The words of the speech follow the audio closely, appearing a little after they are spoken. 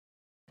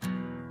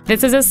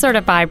This is a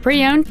certified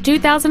pre-owned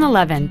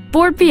 2011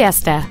 Ford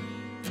Fiesta.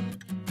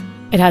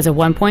 It has a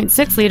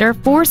 1.6-liter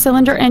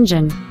four-cylinder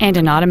engine and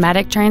an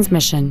automatic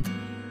transmission.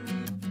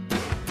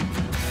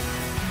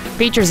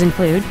 Features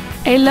include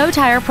a low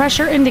tire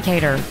pressure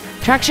indicator,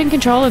 traction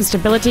control and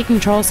stability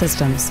control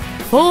systems,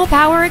 full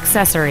power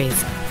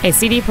accessories, a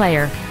CD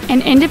player,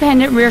 an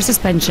independent rear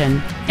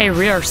suspension, a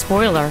rear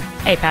spoiler,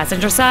 a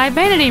passenger side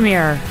vanity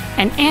mirror,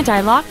 an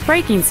anti-lock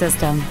braking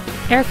system,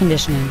 air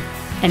conditioning,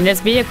 and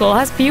this vehicle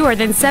has fewer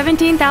than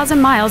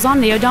 17,000 miles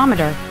on the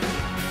odometer.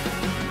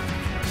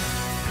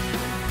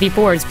 The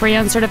Ford's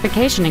pre-owned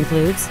certification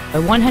includes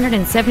a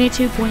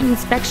 172-point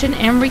inspection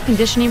and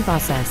reconditioning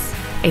process,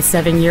 a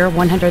 7-year,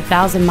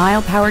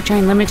 100,000-mile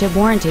powertrain limited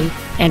warranty,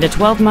 and a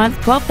 12-month,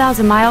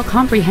 12,000-mile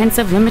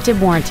comprehensive limited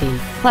warranty,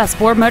 plus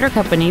Ford Motor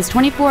Company's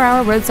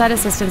 24-hour roadside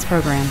assistance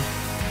program.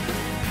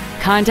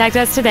 Contact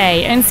us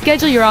today and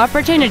schedule your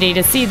opportunity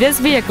to see this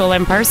vehicle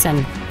in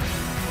person.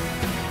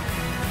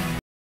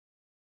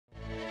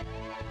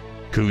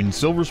 Koons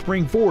Silver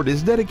Spring Ford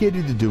is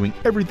dedicated to doing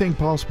everything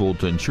possible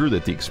to ensure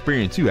that the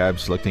experience you have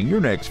selecting your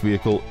next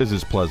vehicle is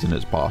as pleasant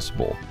as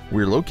possible.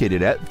 We're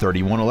located at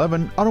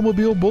 3111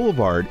 Automobile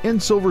Boulevard in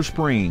Silver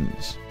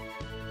Springs.